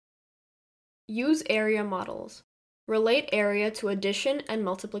Use area models. Relate area to addition and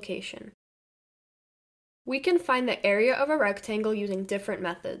multiplication. We can find the area of a rectangle using different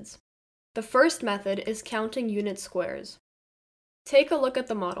methods. The first method is counting unit squares. Take a look at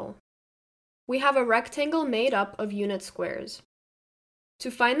the model. We have a rectangle made up of unit squares. To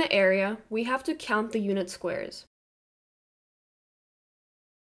find the area, we have to count the unit squares.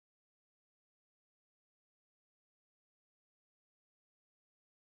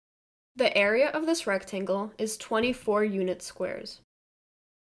 The area of this rectangle is 24 unit squares.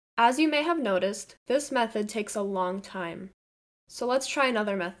 As you may have noticed, this method takes a long time. So let's try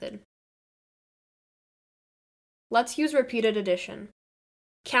another method. Let's use repeated addition.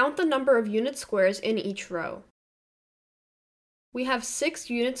 Count the number of unit squares in each row. We have 6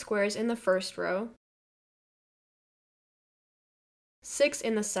 unit squares in the first row, 6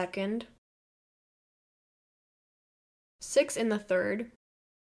 in the second, 6 in the third,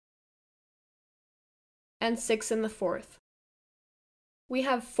 and 6 in the fourth. We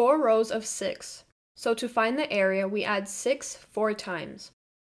have 4 rows of 6, so to find the area we add 6 4 times.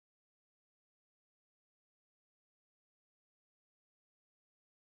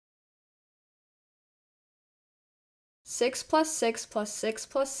 Six plus 6 plus 6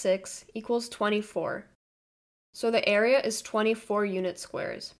 plus 6 equals 24, so the area is 24 unit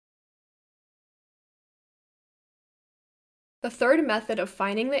squares. The third method of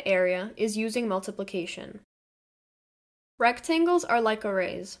finding the area is using multiplication. Rectangles are like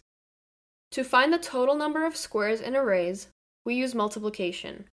arrays. To find the total number of squares in arrays, we use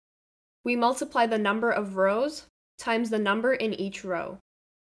multiplication. We multiply the number of rows times the number in each row.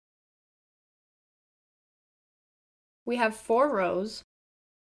 We have 4 rows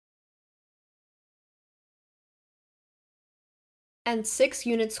and 6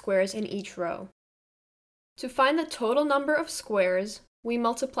 unit squares in each row. To find the total number of squares, we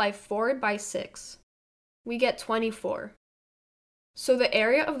multiply 4 by 6. We get 24. So the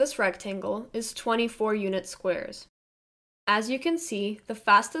area of this rectangle is 24 unit squares. As you can see, the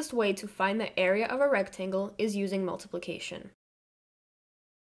fastest way to find the area of a rectangle is using multiplication.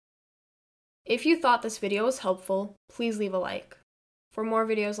 If you thought this video was helpful, please leave a like. For more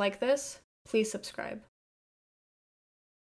videos like this, please subscribe.